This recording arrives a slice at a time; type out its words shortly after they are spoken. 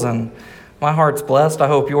And my heart's blessed. I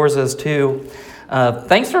hope yours is too.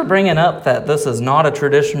 Thanks for bringing up that this is not a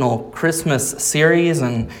traditional Christmas series,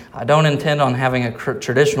 and I don't intend on having a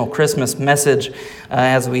traditional Christmas message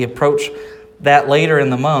as we approach that later in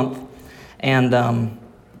the month. And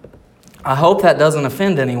I hope that doesn't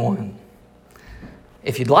offend anyone.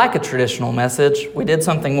 If you'd like a traditional message, we did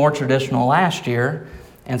something more traditional last year,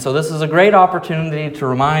 and so this is a great opportunity to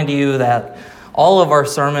remind you that all of our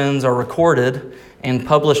sermons are recorded and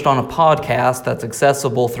published on a podcast that's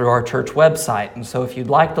accessible through our church website. And so if you'd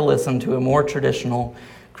like to listen to a more traditional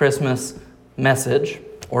Christmas message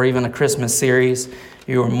or even a Christmas series,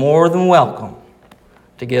 you are more than welcome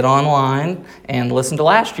to get online and listen to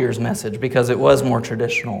last year's message because it was more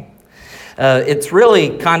traditional. It's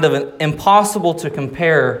really kind of impossible to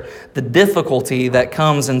compare the difficulty that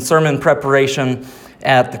comes in sermon preparation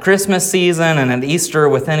at the Christmas season and at Easter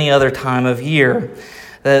with any other time of year.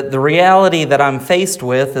 The reality that I'm faced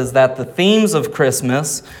with is that the themes of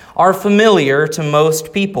Christmas are familiar to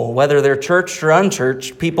most people. Whether they're churched or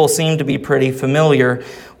unchurched, people seem to be pretty familiar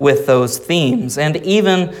with those themes and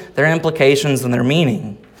even their implications and their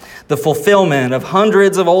meaning. The fulfillment of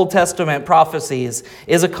hundreds of Old Testament prophecies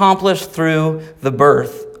is accomplished through the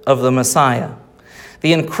birth of the Messiah.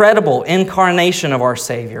 The incredible incarnation of our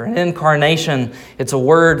Savior. And incarnation, it's a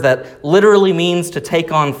word that literally means to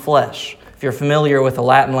take on flesh. If you're familiar with a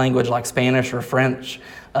Latin language like Spanish or French,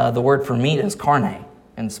 the word for meat is carne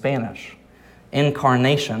in Spanish.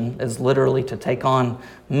 Incarnation is literally to take on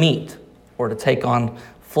meat or to take on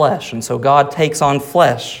flesh. And so God takes on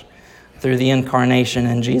flesh through the incarnation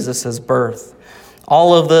in Jesus' birth.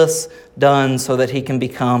 All of this done so that he can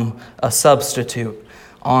become a substitute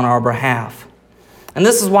on our behalf. And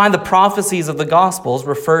this is why the prophecies of the Gospels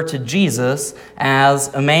refer to Jesus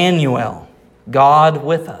as Emmanuel, God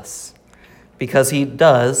with us, because he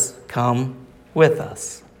does come with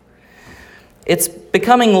us. It's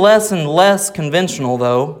becoming less and less conventional,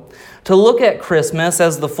 though, to look at Christmas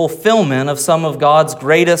as the fulfillment of some of God's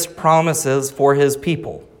greatest promises for his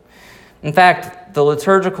people. In fact, the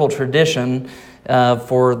liturgical tradition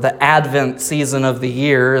for the Advent season of the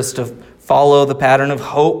year is to follow the pattern of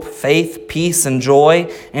hope, faith, peace, and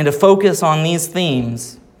joy, and to focus on these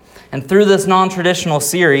themes. And through this non-traditional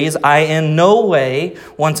series, I in no way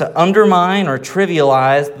want to undermine or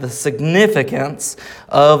trivialize the significance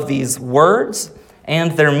of these words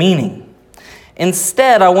and their meaning.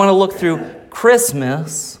 Instead, I want to look through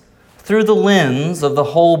Christmas through the lens of the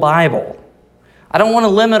whole Bible. I don't want to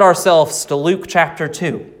limit ourselves to Luke chapter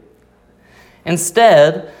 2.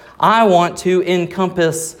 Instead, I want to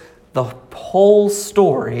encompass the whole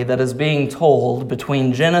story that is being told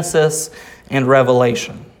between Genesis and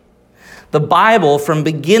Revelation. The Bible, from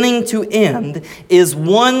beginning to end, is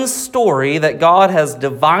one story that God has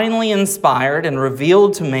divinely inspired and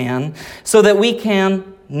revealed to man so that we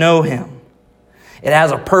can know him. It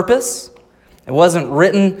has a purpose. It wasn't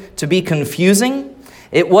written to be confusing.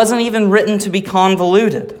 It wasn't even written to be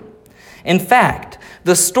convoluted. In fact,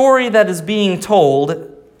 the story that is being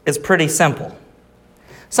told is pretty simple.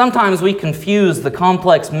 Sometimes we confuse the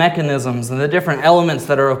complex mechanisms and the different elements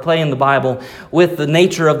that are at play in the Bible with the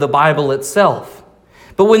nature of the Bible itself.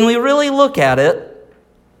 But when we really look at it,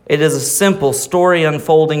 it is a simple story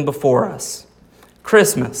unfolding before us.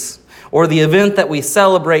 Christmas, or the event that we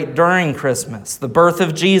celebrate during Christmas, the birth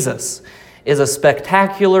of Jesus, is a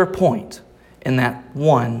spectacular point in that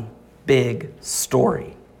one big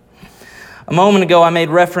story. A moment ago, I made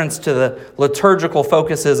reference to the liturgical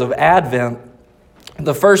focuses of Advent,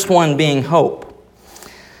 the first one being hope.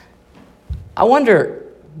 I wonder,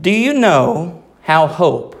 do you know how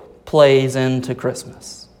hope plays into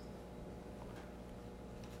Christmas?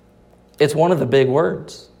 It's one of the big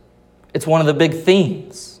words. It's one of the big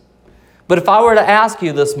themes. But if I were to ask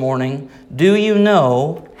you this morning, do you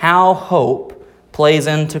know how hope plays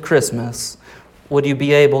into Christmas? Would you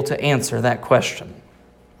be able to answer that question?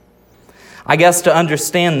 I guess to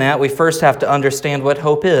understand that, we first have to understand what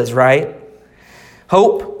hope is, right?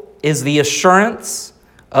 Hope is the assurance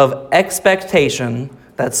of expectation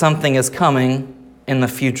that something is coming in the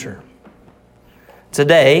future.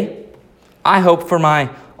 Today, I hope for my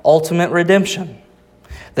ultimate redemption,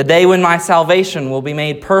 the day when my salvation will be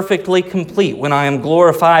made perfectly complete, when I am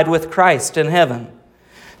glorified with Christ in heaven.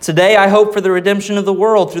 Today, I hope for the redemption of the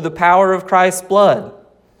world through the power of Christ's blood.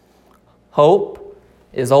 Hope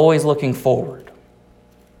is always looking forward.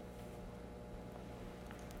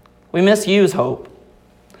 We misuse hope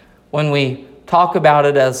when we talk about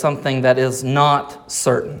it as something that is not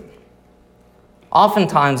certain.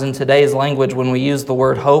 Oftentimes in today's language, when we use the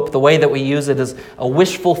word hope, the way that we use it is a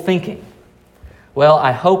wishful thinking. Well,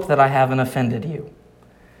 I hope that I haven't offended you.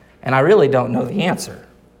 and I really don't know the answer.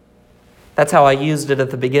 That's how I used it at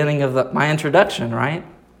the beginning of my introduction, right?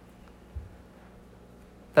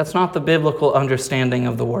 That's not the biblical understanding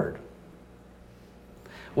of the word.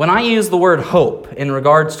 When I use the word hope in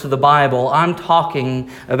regards to the Bible, I'm talking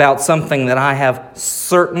about something that I have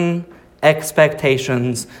certain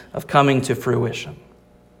expectations of coming to fruition.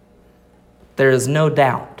 There is no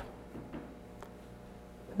doubt.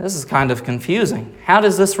 This is kind of confusing. How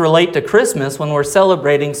does this relate to Christmas when we're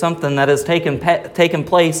celebrating something that has taken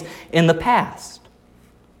place in the past?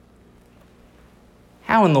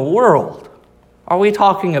 How in the world are we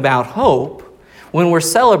talking about hope when we're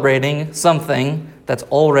celebrating something that's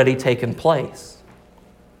already taken place?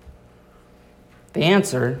 The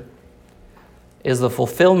answer is the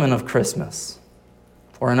fulfillment of Christmas.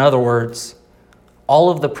 Or in other words, all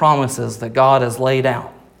of the promises that God has laid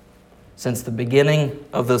out since the beginning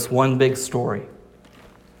of this one big story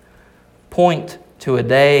point to a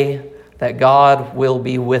day that God will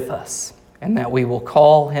be with us and that we will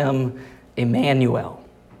call him Emmanuel.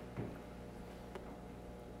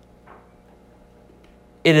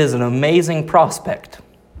 It is an amazing prospect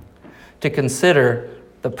to consider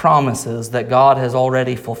the promises that God has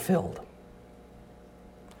already fulfilled.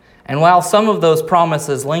 And while some of those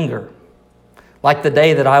promises linger, like the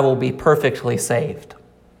day that I will be perfectly saved,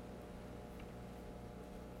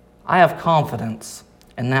 I have confidence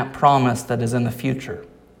in that promise that is in the future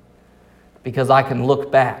because I can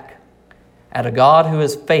look back at a God who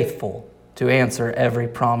is faithful to answer every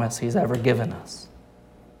promise he's ever given us.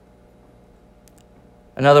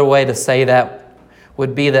 Another way to say that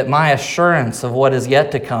would be that my assurance of what is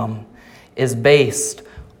yet to come is based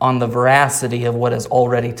on the veracity of what has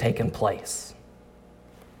already taken place.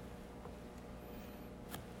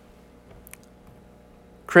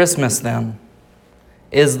 Christmas, then,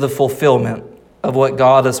 is the fulfillment of what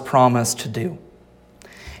God has promised to do.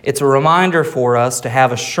 It's a reminder for us to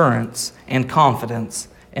have assurance and confidence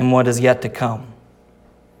in what is yet to come.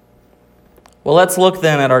 Well, let's look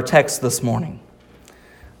then at our text this morning.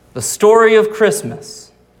 The story of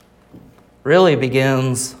Christmas really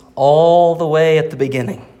begins all the way at the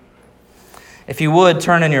beginning. If you would,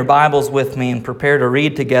 turn in your Bibles with me and prepare to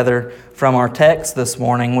read together from our text this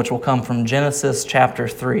morning, which will come from Genesis chapter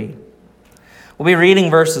 3. We'll be reading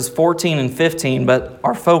verses 14 and 15, but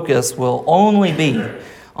our focus will only be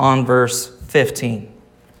on verse 15.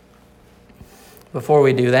 Before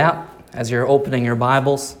we do that, as you're opening your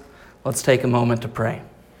Bibles, let's take a moment to pray.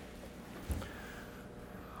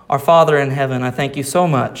 Our Father in heaven, I thank you so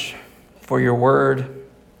much for your word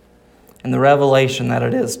and the revelation that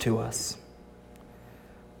it is to us.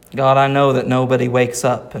 God, I know that nobody wakes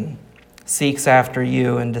up and seeks after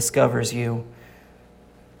you and discovers you.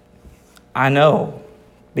 I know,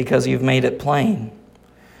 because you've made it plain,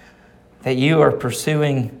 that you are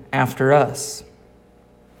pursuing after us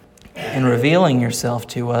and revealing yourself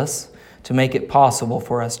to us to make it possible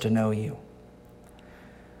for us to know you.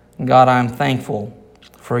 God, I'm thankful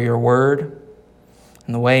for your word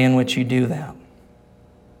and the way in which you do that.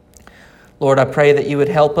 Lord, I pray that you would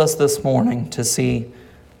help us this morning to see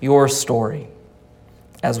your story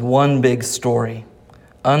as one big story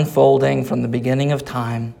unfolding from the beginning of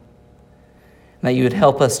time, and that you would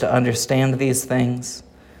help us to understand these things,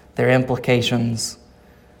 their implications,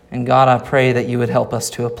 and God, I pray that you would help us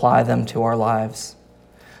to apply them to our lives,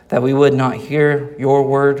 that we would not hear your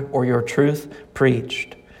word or your truth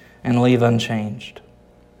preached and leave unchanged.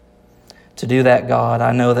 To do that, God,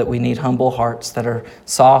 I know that we need humble hearts that are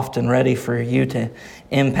soft and ready for you to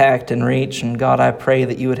impact and reach. And God, I pray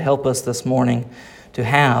that you would help us this morning to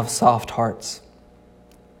have soft hearts.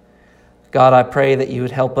 God, I pray that you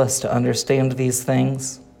would help us to understand these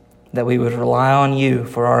things, that we would rely on you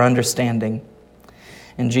for our understanding.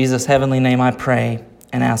 In Jesus' heavenly name I pray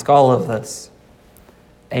and ask all of this.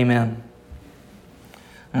 Amen.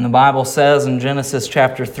 And the Bible says in Genesis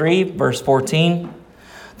chapter 3, verse 14,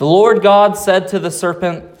 "The Lord God said to the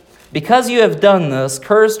serpent, 'Because you have done this,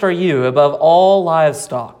 cursed are you above all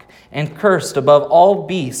livestock, and cursed above all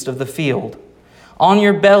beasts of the field. On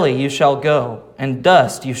your belly you shall go, and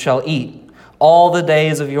dust you shall eat all the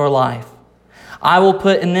days of your life. I will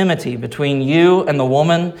put enmity between you and the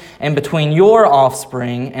woman, and between your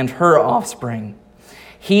offspring and her offspring.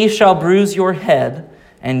 He shall bruise your head,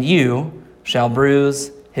 and you shall bruise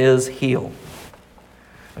his heel.'"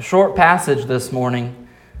 A short passage this morning,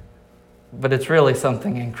 but it's really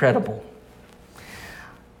something incredible.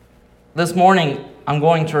 This morning, I'm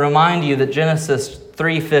going to remind you that Genesis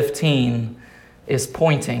 3:15 is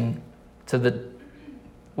pointing to the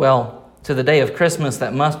day of Christmas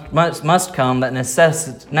that must come, that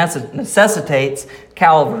necessitates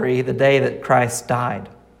Calvary, the day that Christ died.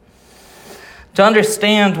 To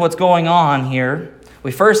understand what's going on here,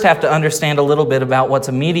 we first have to understand a little bit about what's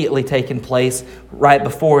immediately taken place right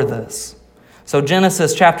before this. So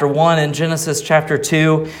Genesis chapter 1 and Genesis chapter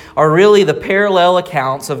 2 are really the parallel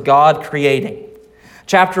accounts of God creating.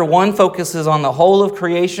 Chapter 1 focuses on the whole of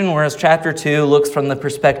creation, whereas chapter 2 looks from the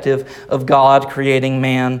perspective of God creating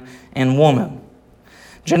man and woman.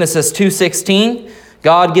 Genesis 2:16,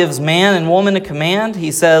 God gives man and woman a command.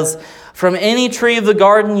 He says, "From any tree of the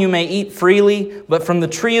garden you may eat freely, but from the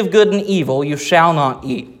tree of good and evil you shall not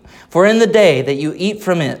eat. For in the day that you eat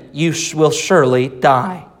from it, you will surely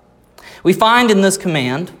die." We find in this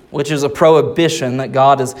command, which is a prohibition that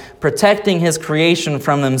God is protecting His creation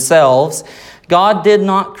from themselves, God did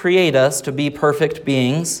not create us to be perfect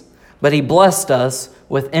beings, but He blessed us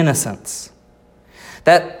with innocence.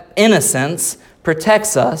 That innocence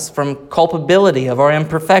protects us from culpability of our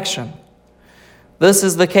imperfection. This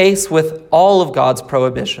is the case with all of God's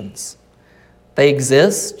prohibitions. They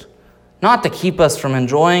exist not to keep us from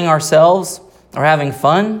enjoying ourselves or having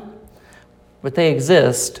fun, but they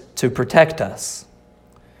exist to protect us.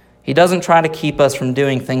 He doesn't try to keep us from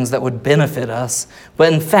doing things that would benefit us,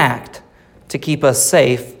 but in fact, to keep us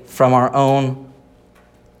safe from our own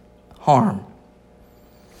harm.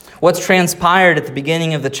 What's transpired at the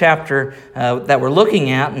beginning of the chapter that we're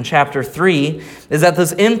looking at in chapter 3 is that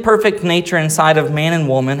this imperfect nature inside of man and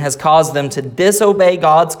woman has caused them to disobey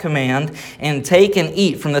God's command and take and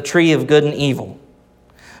eat from the tree of good and evil.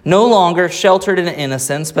 No longer sheltered in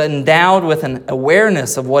innocence, but endowed with an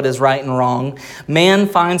awareness of what is right and wrong, man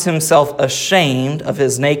finds himself ashamed of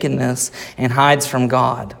his nakedness and hides from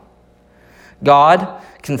God. God,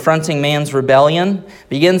 confronting man's rebellion,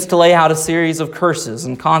 begins to lay out a series of curses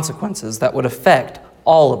and consequences that would affect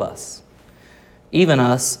all of us, even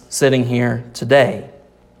us sitting here today.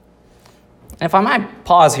 And if I might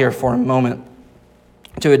pause here for a moment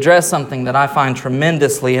to address something that I find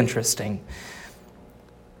tremendously interesting,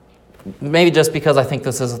 maybe just because I think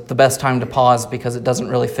this is the best time to pause because it doesn't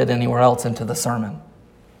really fit anywhere else into the sermon.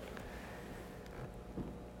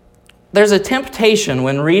 There's a temptation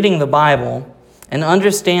when reading the Bible and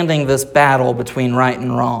understanding this battle between right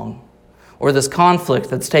and wrong, or this conflict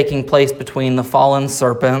that's taking place between the fallen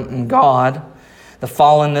serpent and God, the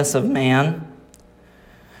fallenness of man,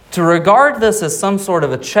 to regard this as some sort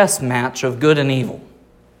of a chess match of good and evil.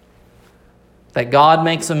 That God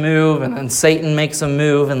makes a move, and then Satan makes a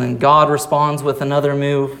move, and then God responds with another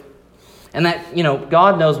move. And that,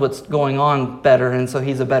 God knows what's going on better, and so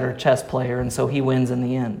He's a better chess player, and so He wins in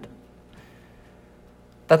the end.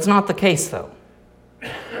 That's not the case, though.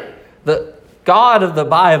 The God of the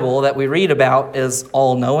Bible that we read about is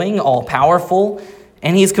all-knowing, all-powerful,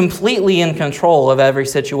 and He's completely in control of every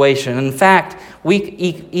situation. In fact, we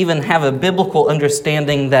even have a biblical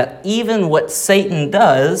understanding that even what Satan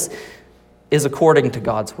does is according to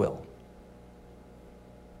God's will.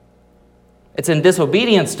 It's in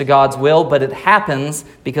disobedience to God's will, but it happens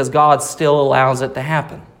because God still allows it to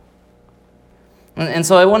happen. And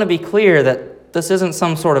so I want to be clear that this isn't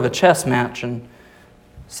some sort of a chess match and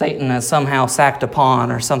Satan has somehow sacked a pawn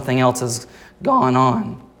or something else has gone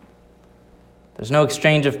on. There's no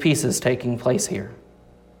exchange of pieces taking place here.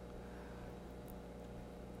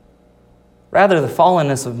 Rather, the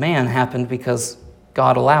fallenness of man happened because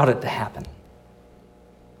God allowed it to happen.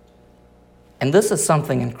 And this is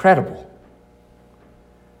something incredible.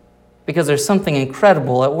 Because there's something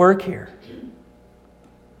incredible at work here.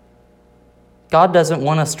 God doesn't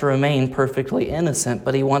want us to remain perfectly innocent,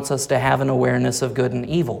 but He wants us to have an awareness of good and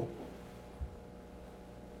evil.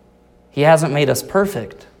 He hasn't made us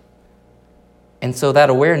perfect. And so that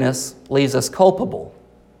awareness leaves us culpable.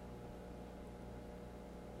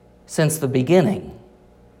 Since the beginning,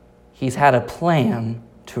 He's had a plan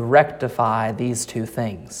to rectify these two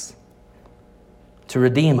things, to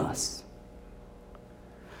redeem us.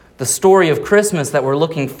 The story of Christmas that we're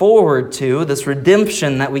looking forward to, this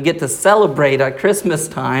redemption that we get to celebrate at Christmas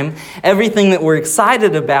time, everything that we're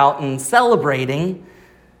excited about and celebrating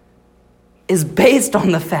is based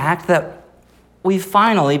on the fact that we've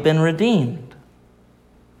finally been redeemed.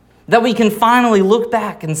 That we can finally look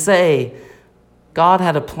back and say, God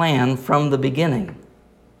had a plan from the beginning.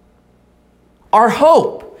 Our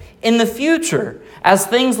hope in the future, as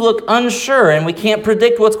things look unsure and we can't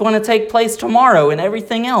predict what's going to take place tomorrow and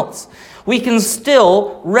everything else, we can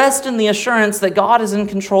still rest in the assurance that God is in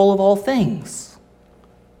control of all things.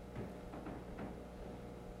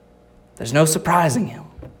 There's no surprising Him.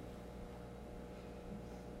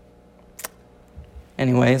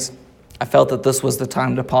 Anyways, I felt that this was the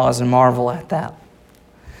time to pause and marvel at that.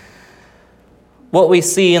 What we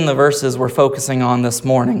see in the verses we're focusing on this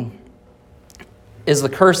morning is the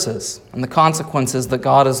curses and the consequences that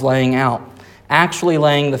God is laying out, actually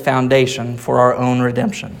laying the foundation for our own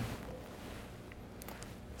redemption.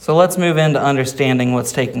 So let's move into understanding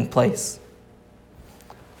what's taking place.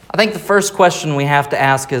 I think the first question we have to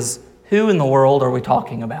ask is, who in the world are we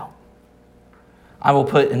talking about? I will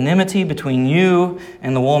put enmity between you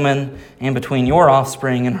and the woman, and between your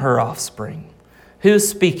offspring and her offspring. Who's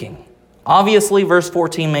speaking? Obviously, verse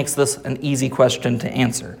 14 makes this an easy question to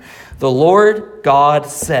answer. The Lord God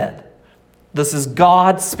said. This is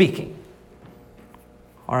God speaking.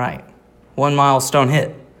 All right, 1 milestone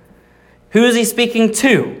hit. Who is he speaking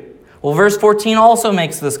to? Well, verse 14 also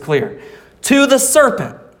makes this clear. To the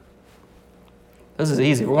serpent. This is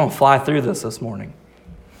easy. We're going to fly through this morning.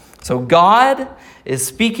 So God is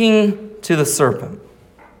speaking to the serpent.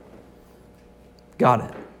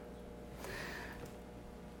 Got it.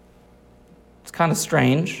 It's kind of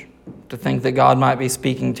strange to think that God might be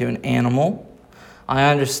speaking to an animal.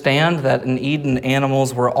 I understand that in Eden,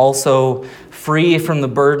 animals were also free from the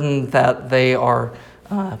burden that they are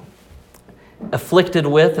afflicted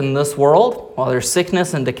with in this world. While there's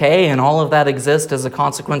sickness and decay and all of that exists as a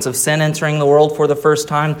consequence of sin entering the world for the first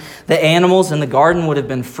time, the animals in the garden would have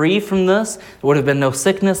been free from this. There would have been no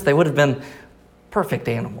sickness. They would have been perfect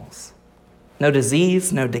animals. No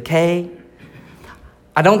disease, no decay.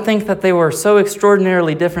 I don't think that they were so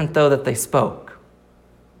extraordinarily different, though, that they spoke.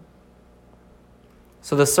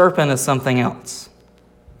 So the serpent is something else.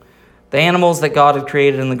 The animals that God had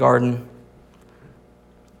created in the garden,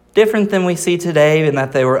 different than we see today in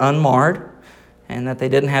that they were unmarred and that they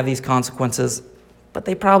didn't have these consequences, but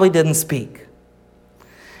they probably didn't speak.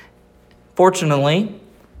 Fortunately,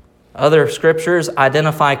 other scriptures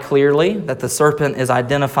identify clearly that the serpent is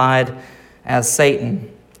identified as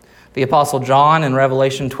Satan. The Apostle John in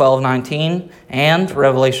Revelation 12:19 and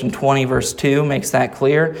Revelation 20 verse 2 makes that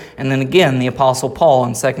clear. And then again, the Apostle Paul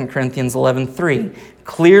in 2 Corinthians 11:3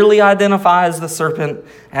 clearly identifies the serpent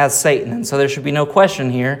as Satan. And so there should be no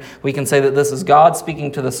question here. We can say that this is God speaking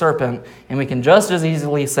to the serpent, and we can just as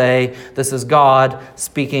easily say this is God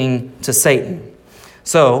speaking to Satan.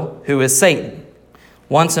 So, who is Satan?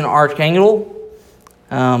 Once an archangel,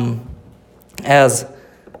 as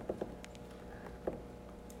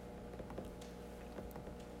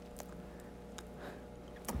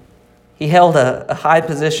he held a high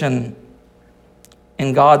position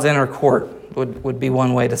in God's inner court, would be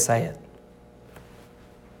one way to say it.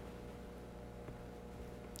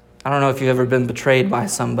 I don't know if you've ever been betrayed by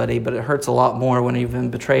somebody, but it hurts a lot more when you've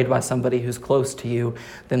been betrayed by somebody who's close to you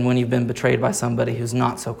than when you've been betrayed by somebody who's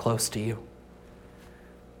not so close to you.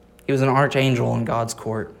 He was an archangel in God's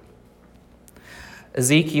court.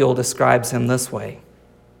 Ezekiel describes him this way.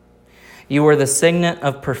 You are the signet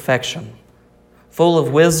of perfection, full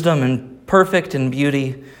of wisdom and perfect in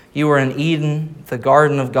beauty. You were in Eden, the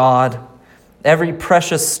garden of God. Every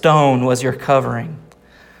precious stone was your covering.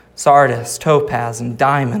 Sardis, topaz, and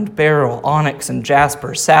diamond, beryl, onyx, and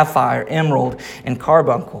jasper, sapphire, emerald, and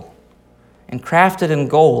carbuncle. And crafted in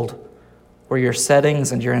gold were your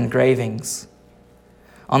settings and your engravings.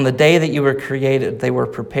 On the day that you were created, they were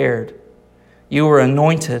prepared. You were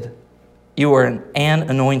anointed. You were an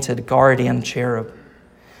anointed guardian cherub.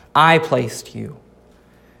 I placed you,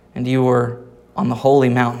 and you were on the holy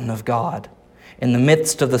mountain of God. In the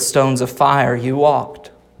midst of the stones of fire you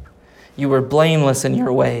walked. You were blameless in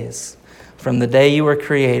your ways from the day you were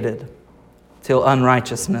created till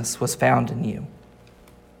unrighteousness was found in you.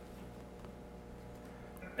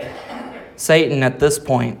 Satan, at this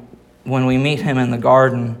point, when we meet him in the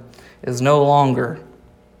garden, is no longer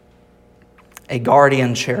a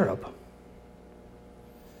guardian cherub.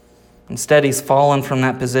 Instead, he's fallen from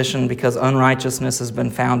that position because unrighteousness has been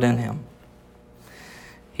found in him.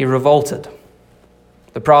 He revolted.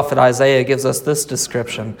 The prophet Isaiah gives us this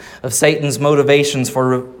description of Satan's motivations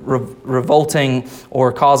for revolting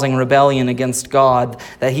or causing rebellion against God,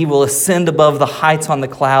 that he will ascend above the heights on the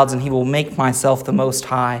clouds and he will make myself the most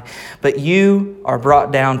high. But you are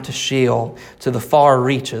brought down to Sheol, to the far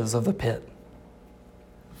reaches of the pit.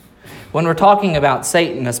 When we're talking about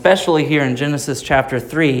Satan, especially here in Genesis chapter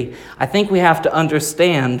 3, I think we have to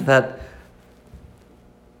understand that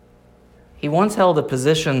he once held a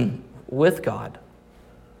position with God.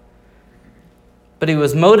 But he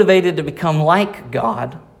was motivated to become like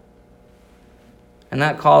God, and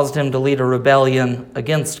that caused him to lead a rebellion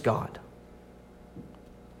against God.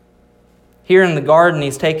 Here in the garden,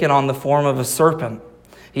 he's taken on the form of a serpent.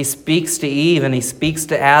 He speaks to Eve and he speaks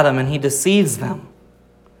to Adam and he deceives them.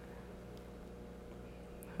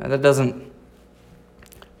 The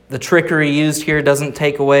trickery used here doesn't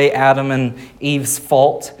take away Adam and Eve's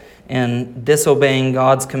fault in disobeying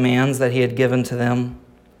God's commands that he had given to them.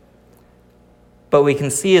 But we can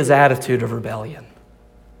see his attitude of rebellion.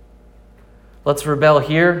 Let's rebel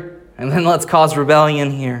here, and then let's cause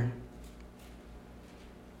rebellion here.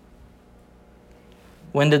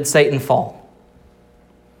 When did Satan fall?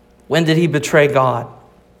 When did he betray God?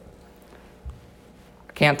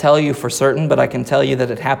 I can't tell you for certain, but I can tell you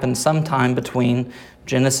that it happened sometime between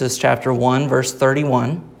Genesis chapter 1, verse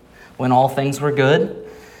 31, when all things were good,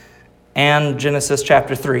 and Genesis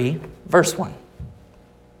chapter 3, verse 1,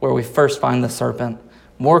 where we first find the serpent,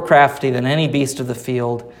 more crafty than any beast of the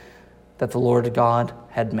field that the Lord God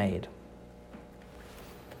had made.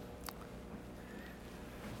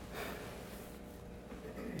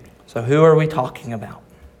 So who are we talking about?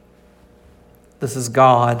 This is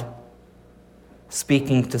God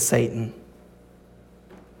speaking to Satan.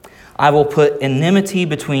 I will put enmity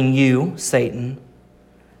between you, Satan,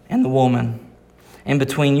 and the woman, and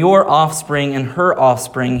between your offspring and her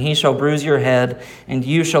offspring. He shall bruise your head, and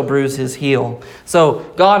you shall bruise his heel. So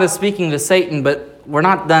God is speaking to Satan, but we're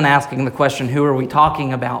not done asking the question, who are we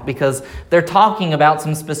talking about? Because they're talking about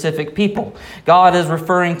some specific people. God is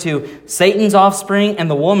referring to Satan's offspring and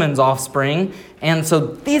the woman's offspring. And so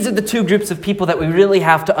these are the two groups of people that we really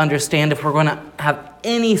have to understand if we're going to have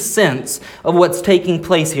any sense of what's taking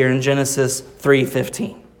place here in Genesis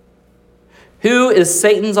 3:15. Who is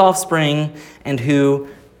Satan's offspring and who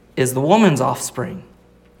is the woman's offspring?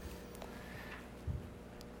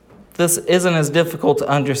 This isn't as difficult to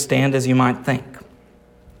understand as you might think.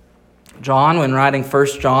 John, when writing 1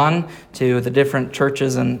 John to the different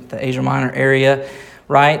churches in the Asia Minor area,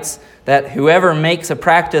 writes that whoever makes a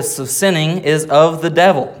practice of sinning is of the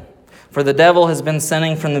devil. For the devil has been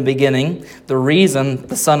sinning from the beginning. The reason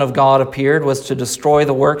the Son of God appeared was to destroy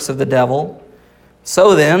the works of the devil.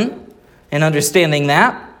 So then, in understanding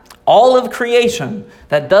that, all of creation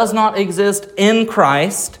that does not exist in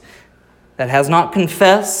Christ, that has not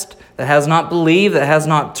confessed, that has not believed, that has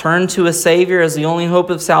not turned to a Savior as the only hope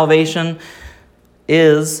of salvation,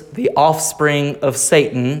 is the offspring of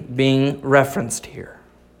Satan being referenced here.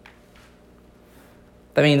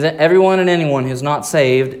 That means that everyone and anyone who's not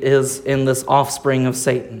saved is in this offspring of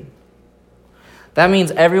Satan. That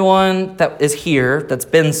means everyone that is here, that's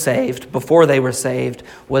been saved, before they were saved,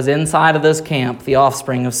 was inside of this camp, the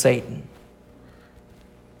offspring of Satan.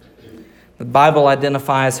 The Bible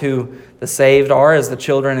identifies who the saved are as the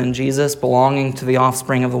children in Jesus belonging to the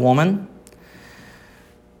offspring of the woman.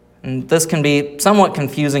 And this can be somewhat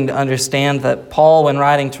confusing to understand that Paul, when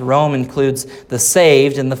writing to Rome, includes the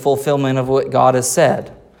saved in the fulfillment of what God has said.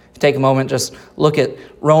 If you take a moment, just look at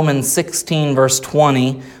Romans 16, verse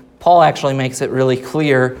 20. Paul actually makes it really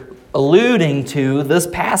clear, alluding to this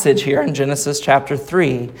passage here in Genesis chapter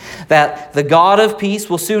 3, that the God of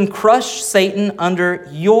peace will soon crush Satan under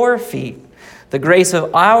your feet. The grace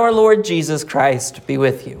of our Lord Jesus Christ be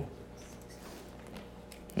with you.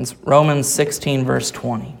 It's Romans 16, verse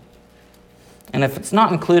 20. And if it's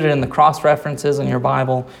not included in the cross-references in your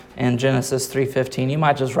Bible in Genesis 3:15, you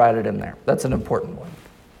might just write it in there. That's an important one.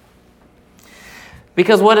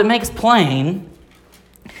 Because what it makes plain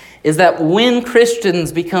is that when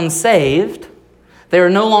Christians become saved, they are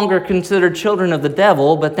no longer considered children of the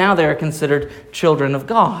devil, but now they are considered children of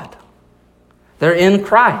God. They're in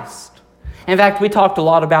Christ. In fact, we talked a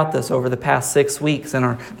lot about this over the past 6 weeks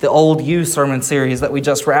in the Old You sermon series that we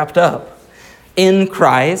just wrapped up. In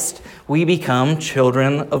Christ, we become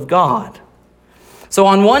children of God. So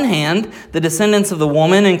on one hand, the descendants of the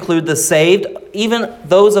woman include the saved, even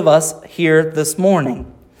those of us here this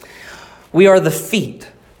morning. We are the feet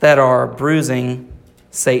that are bruising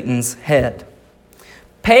Satan's head.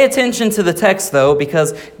 Pay attention to the text, though,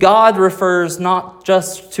 because God refers not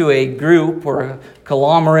just to a group or a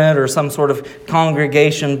conglomerate or some sort of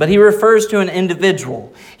congregation, but he refers to an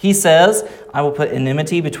individual. He says, I will put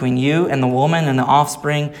enmity between you and the woman and the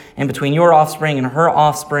offspring, and between your offspring and her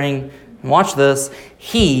offspring. And watch this.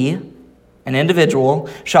 He, an individual,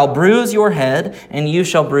 shall bruise your head, and you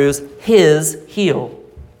shall bruise his heel.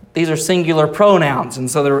 These are singular pronouns,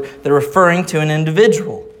 and so they're referring to an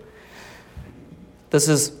individual. This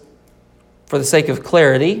is, for the sake of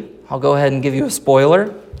clarity, I'll go ahead and give you a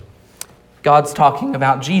spoiler. God's talking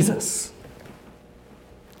about Jesus.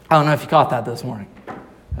 I don't know if you caught that this morning.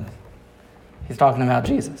 He's talking about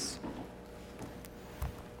Jesus.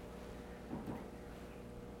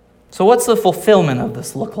 So what's the fulfillment of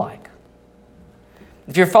this look like?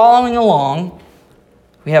 If you're following along,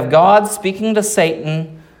 we have God speaking to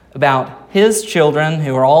Satan about his children,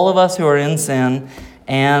 who are all of us who are in sin,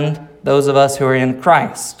 and those of us who are in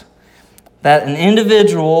Christ. That an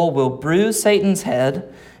individual will bruise Satan's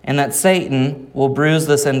head, and that Satan will bruise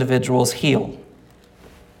this individual's heel.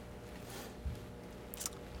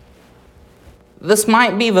 This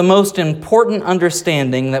might be the most important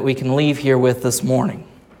understanding that we can leave here with this morning,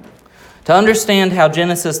 to understand how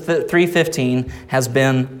Genesis 3:15 has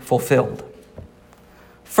been fulfilled.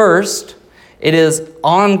 First, it is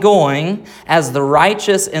ongoing as the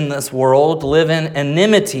righteous in this world live in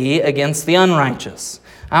enmity against the unrighteous.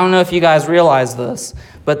 I don't know if you guys realize this,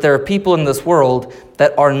 but there are people in this world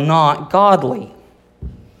that are not godly.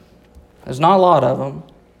 There's not a lot of them.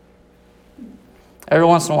 Every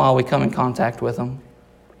once in a while we come in contact with them.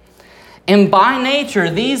 And by nature,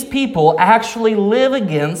 these people actually live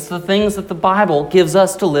against the things that the Bible gives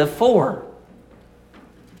us to live for.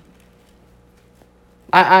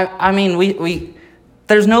 I mean,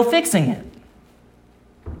 there's no fixing it.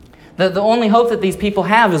 The only hope that these people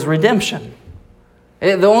have is redemption.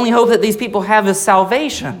 The only hope that these people have is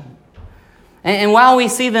salvation. And while we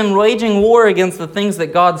see them waging war against the things that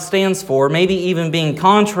God stands for, maybe even being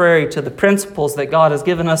contrary to the principles that God has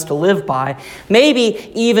given us to live by,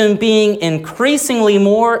 maybe even being increasingly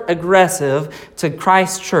more aggressive to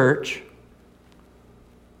Christ's church,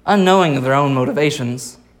 unknowing of their own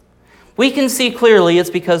motivations, we can see clearly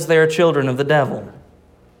it's because they are children of the devil.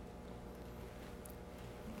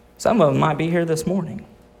 Some of them might be here this morning.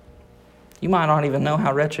 You might not even know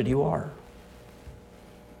how wretched you are.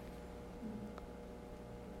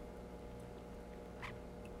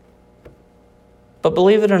 But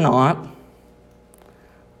believe it or not,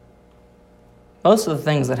 most of the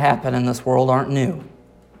things that happen in this world aren't new.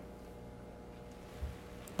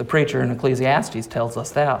 The preacher in Ecclesiastes tells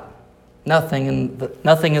us that.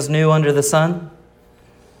 Nothing is new under the sun.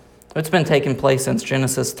 It's been taking place since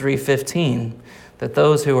Genesis 3:15 that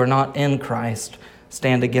those who are not in Christ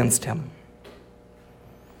stand against him.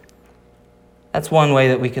 That's one way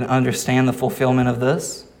that we can understand the fulfillment of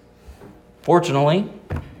this. Fortunately,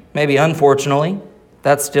 maybe unfortunately,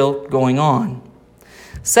 that's still going on.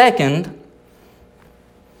 Second,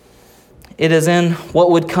 it is in what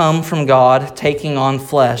would come from God taking on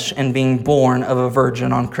flesh and being born of a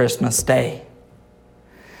virgin on Christmas Day.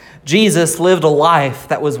 Jesus lived a life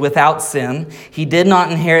that was without sin. He did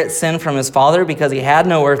not inherit sin from his Father because he had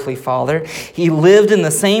no earthly father. He lived in the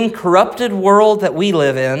same corrupted world that we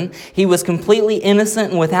live in. He was completely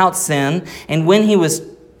innocent and without sin. And when he was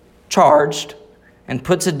charged and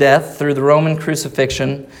put to death through the Roman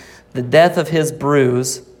crucifixion, the death of his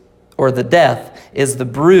bruise, or the death, is the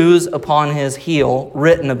bruise upon his heel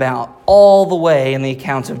written about all the way in the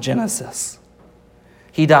account of Genesis.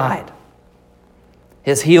 He died.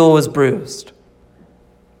 His heel was bruised.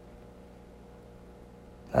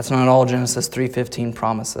 That's not all Genesis 3:15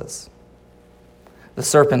 promises. The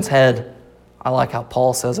serpent's head, I like how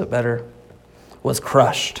Paul says it better, was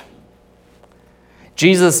crushed.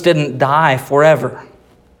 Jesus didn't die forever.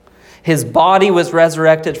 His body was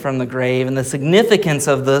resurrected from the grave, and the significance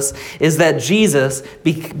of this is that Jesus,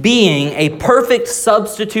 being a perfect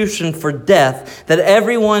substitution for death, that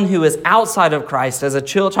everyone who is outside of Christ as a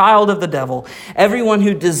child of the devil, everyone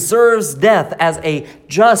who deserves death as a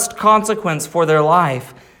just consequence for their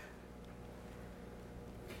life,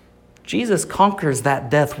 Jesus conquers that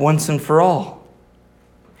death once and for all.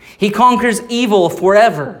 He conquers evil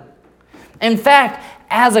forever. In fact,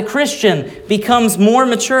 as a Christian becomes more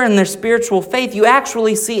mature in their spiritual faith, you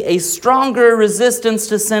actually see a stronger resistance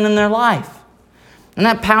to sin in their life. And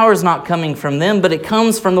that power is not coming from them, but it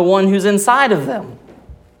comes from the one who's inside of them.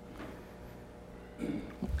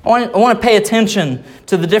 I want to pay attention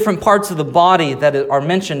to the different parts of the body that are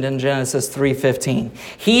mentioned in Genesis 3:15.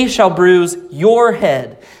 He shall bruise your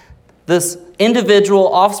head. This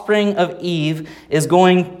individual offspring of Eve is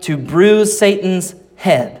going to bruise Satan's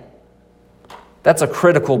head. That's a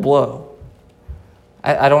critical blow.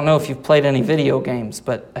 I don't know if you've played any video games,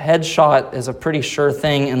 but a headshot is a pretty sure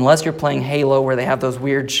thing unless you're playing Halo where they have those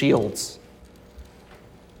weird shields.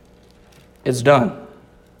 It's done.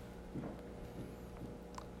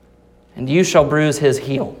 And you shall bruise his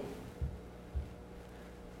heel.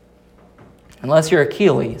 Unless you're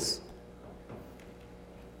Achilles.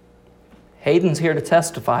 Hayden's here to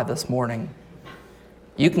testify this morning.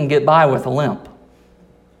 You can get by with a limp.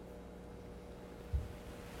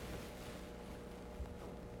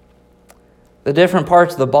 The different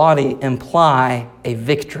parts of the body imply a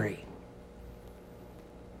victory,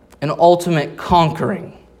 an ultimate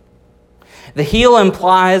conquering. The heel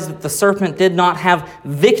implies that the serpent did not have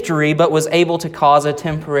victory, but was able to cause a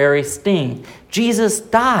temporary sting. Jesus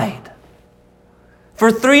died.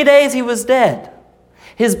 For 3 days he was dead.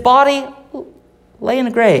 His body lay in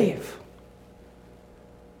a grave.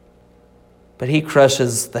 But he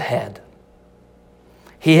crushes the head.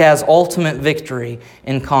 He has ultimate victory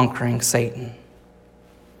in conquering Satan.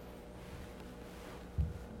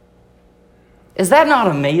 Is that not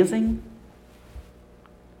amazing?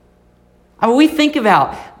 I mean, we think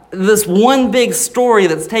about this one big story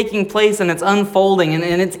that's taking place and it's unfolding,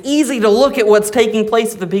 and it's easy to look at what's taking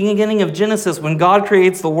place at the beginning of Genesis when God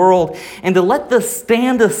creates the world and to let this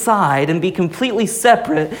stand aside and be completely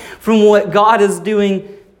separate from what God is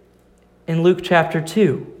doing in Luke chapter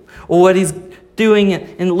 2, or what He's doing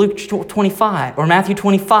in Luke 25 or Matthew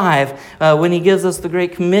 25 when He gives us the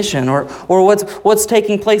Great Commission, or what's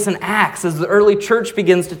taking place in Acts as the early church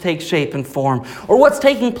begins to take shape and form, or what's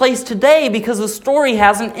taking place today because the story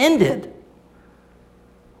hasn't ended.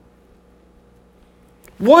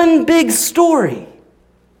 One big story.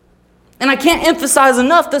 And I can't emphasize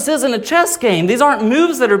enough, this isn't a chess game. These aren't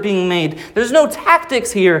moves that are being made. There's no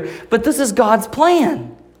tactics here, but this is God's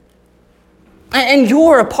plan. And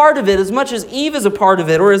you're a part of it as much as Eve is a part of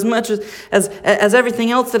it, or as much as everything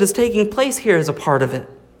else that is taking place here is a part of it.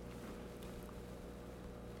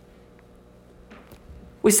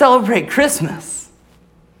 We celebrate Christmas.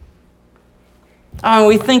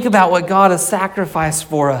 We think about what God has sacrificed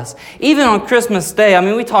for us. Even on Christmas Day,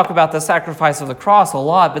 we talk about the sacrifice of the cross a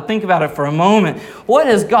lot, but think about it for a moment. What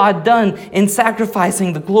has God done in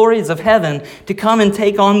sacrificing the glories of heaven to come and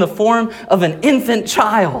take on the form of an infant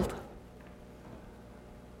child?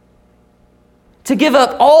 To give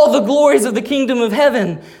up all the glories of the kingdom of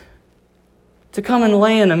heaven to come and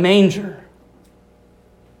lay in a manger.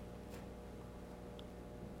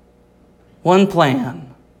 One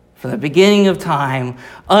plan from the beginning of time,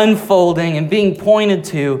 unfolding and being pointed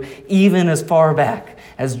to even as far back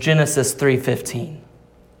as Genesis 3:15.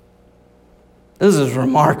 This is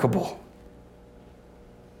remarkable.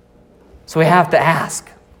 So we have to ask,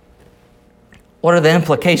 what are the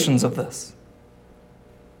implications of this?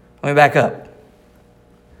 Let me back up.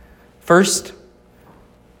 First,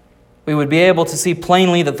 we would be able to see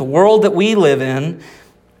plainly that the world that we live in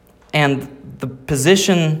and the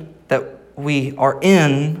position that we are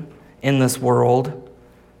in this world,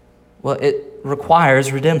 well, it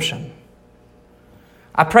requires redemption.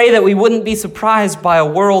 I pray that we wouldn't be surprised by a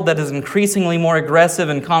world that is increasingly more aggressive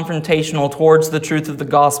and confrontational towards the truth of the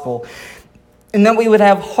gospel, and that we would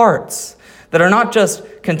have hearts that are not just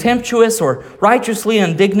contemptuous or righteously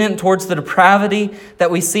indignant towards the depravity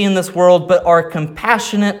that we see in this world, but are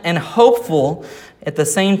compassionate and hopeful at the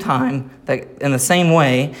same time, that in the same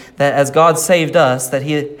way that as God saved us, that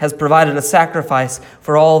He has provided a sacrifice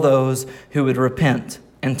for all those who would repent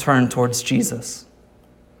and turn towards Jesus.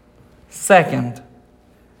 Second,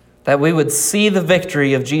 that we would see the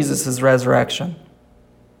victory of Jesus' resurrection.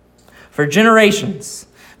 For generations,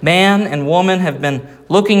 man and woman have been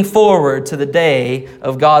looking forward to the day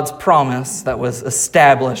of God's promise that was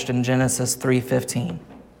established in Genesis 3:15.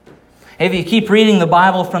 If you keep reading the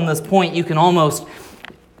Bible from this point,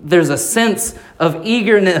 there's a sense of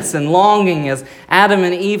eagerness and longing as Adam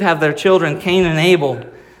and Eve have their children, Cain and Abel.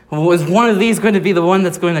 Was one of these going to be the one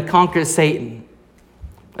that's going to conquer Satan?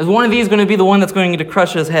 Is one of these going to be the one that's going to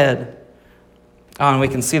crush his head? And we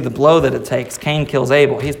can see the blow that it takes. Cain kills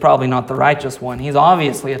Abel. He's probably not the righteous one. He's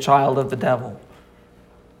obviously a child of the devil.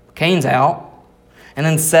 Cain's out. And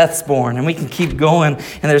then Seth's born. And we can keep going.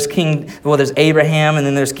 And there's Abraham, and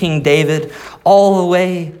then there's King David, all the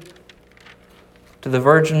way to the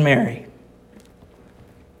Virgin Mary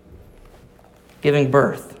giving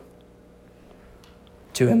birth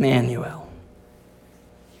to Emmanuel.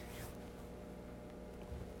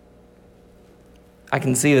 I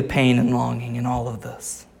can see the pain and longing in all of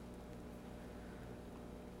this.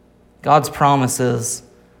 God's promises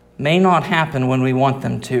may not happen when we want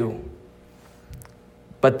them to,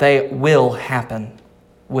 but they will happen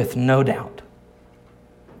with no doubt.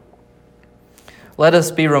 Let us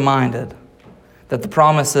be reminded that the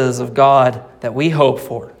promises of God that we hope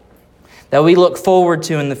for, that we look forward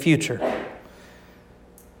to in the future,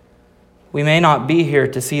 we may not be here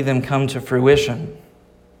to see them come to fruition,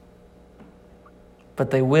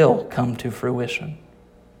 but they will come to fruition.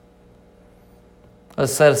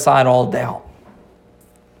 Let's set aside all doubt.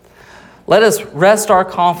 Let us rest our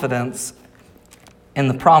confidence in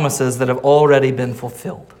the promises that have already been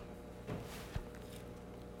fulfilled.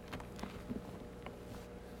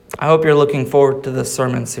 I hope you're looking forward to this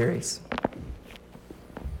sermon series.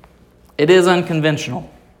 It is unconventional,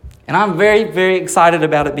 and I'm very, very excited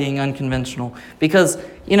about it being unconventional because,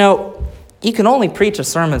 you can only preach a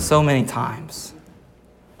sermon so many times.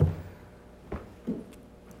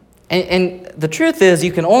 And the truth is,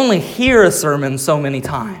 you can only hear a sermon so many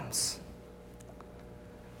times.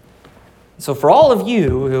 So for all of you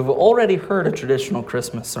who have already heard a traditional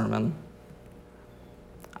Christmas sermon,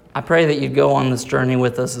 I pray that you'd go on this journey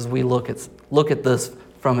with us as we look at this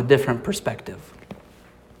from a different perspective.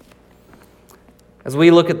 As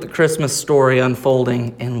we look at the Christmas story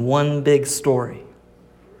unfolding in one big story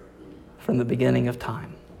from the beginning of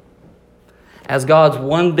time. As God's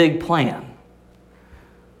one big plan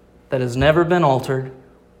that has never been altered,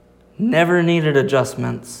 never needed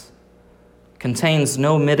adjustments, contains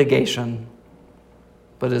no mitigation,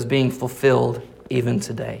 but is being fulfilled even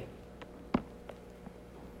today.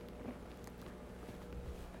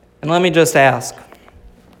 And let me just ask,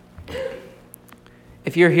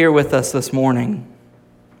 if you're here with us this morning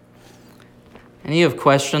and you have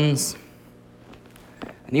questions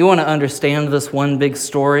and you want to understand this one big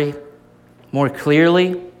story more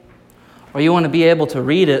clearly, or you want to be able to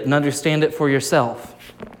read it and understand it for yourself,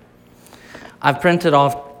 I've printed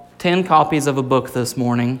off 10 copies of a book this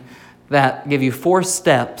morning that give you 4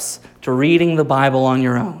 steps to reading the Bible on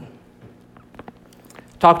your own.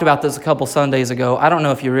 Talked about this a couple Sundays ago. I don't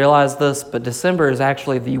know if you realize this, but December is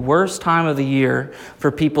actually the worst time of the year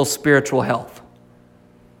for people's spiritual health.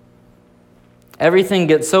 Everything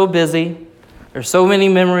gets so busy. There's so many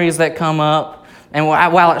memories that come up. And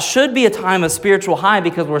while it should be a time of spiritual high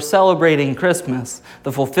because we're celebrating Christmas,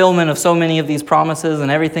 the fulfillment of so many of these promises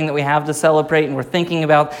and everything that we have to celebrate, and we're thinking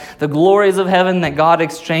about the glories of heaven that God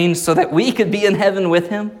exchanged so that we could be in heaven with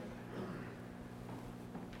Him,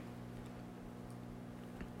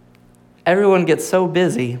 everyone gets so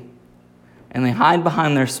busy and they hide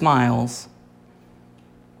behind their smiles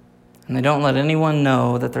and they don't let anyone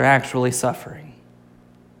know that they're actually suffering,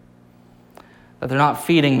 that they're not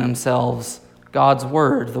feeding themselves God's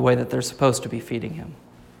word the way that they're supposed to be feeding Him.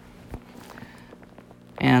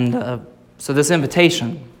 And so this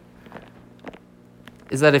invitation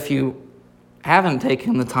is that if you haven't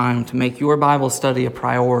taken the time to make your Bible study a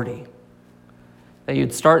priority, that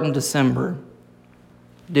you'd start in December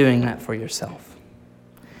doing that for yourself.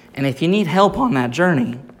 And if you need help on that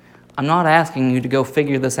journey, I'm not asking you to go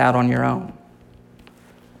figure this out on your own.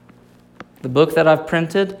 The book that I've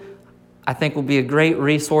printed, I think, will be a great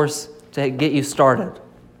resource to get you started.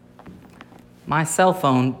 My cell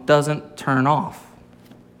phone doesn't turn off.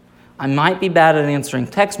 I might be bad at answering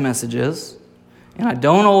text messages, and I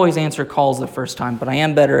don't always answer calls the first time, but I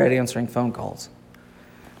am better at answering phone calls.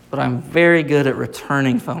 But I'm very good at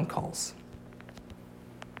returning phone calls.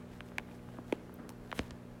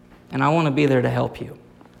 And I want to be there to help you.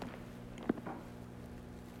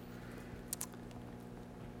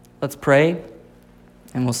 Let's pray,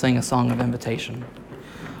 and we'll sing a song of invitation.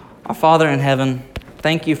 Our Father in heaven,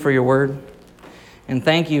 thank you for your word, and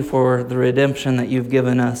thank you for the redemption that you've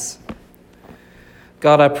given us.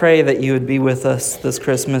 God, I pray that you would be with us this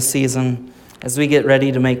Christmas season as we get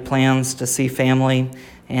ready to make plans to see family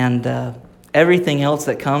and everything else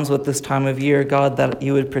that comes with this time of year. God, that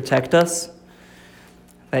you would protect us,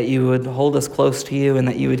 that you would hold us close to you, and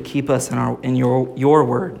that you would keep us in your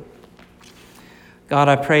word. God,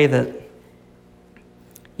 I pray that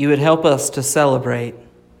you would help us to celebrate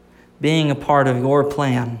being a part of your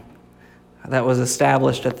plan that was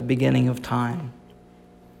established at the beginning of time.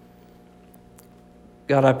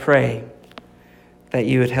 God, I pray that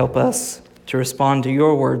you would help us to respond to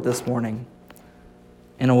your word this morning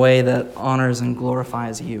in a way that honors and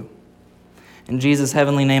glorifies you. In Jesus'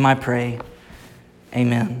 heavenly name I pray,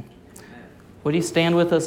 amen. Would you stand with us?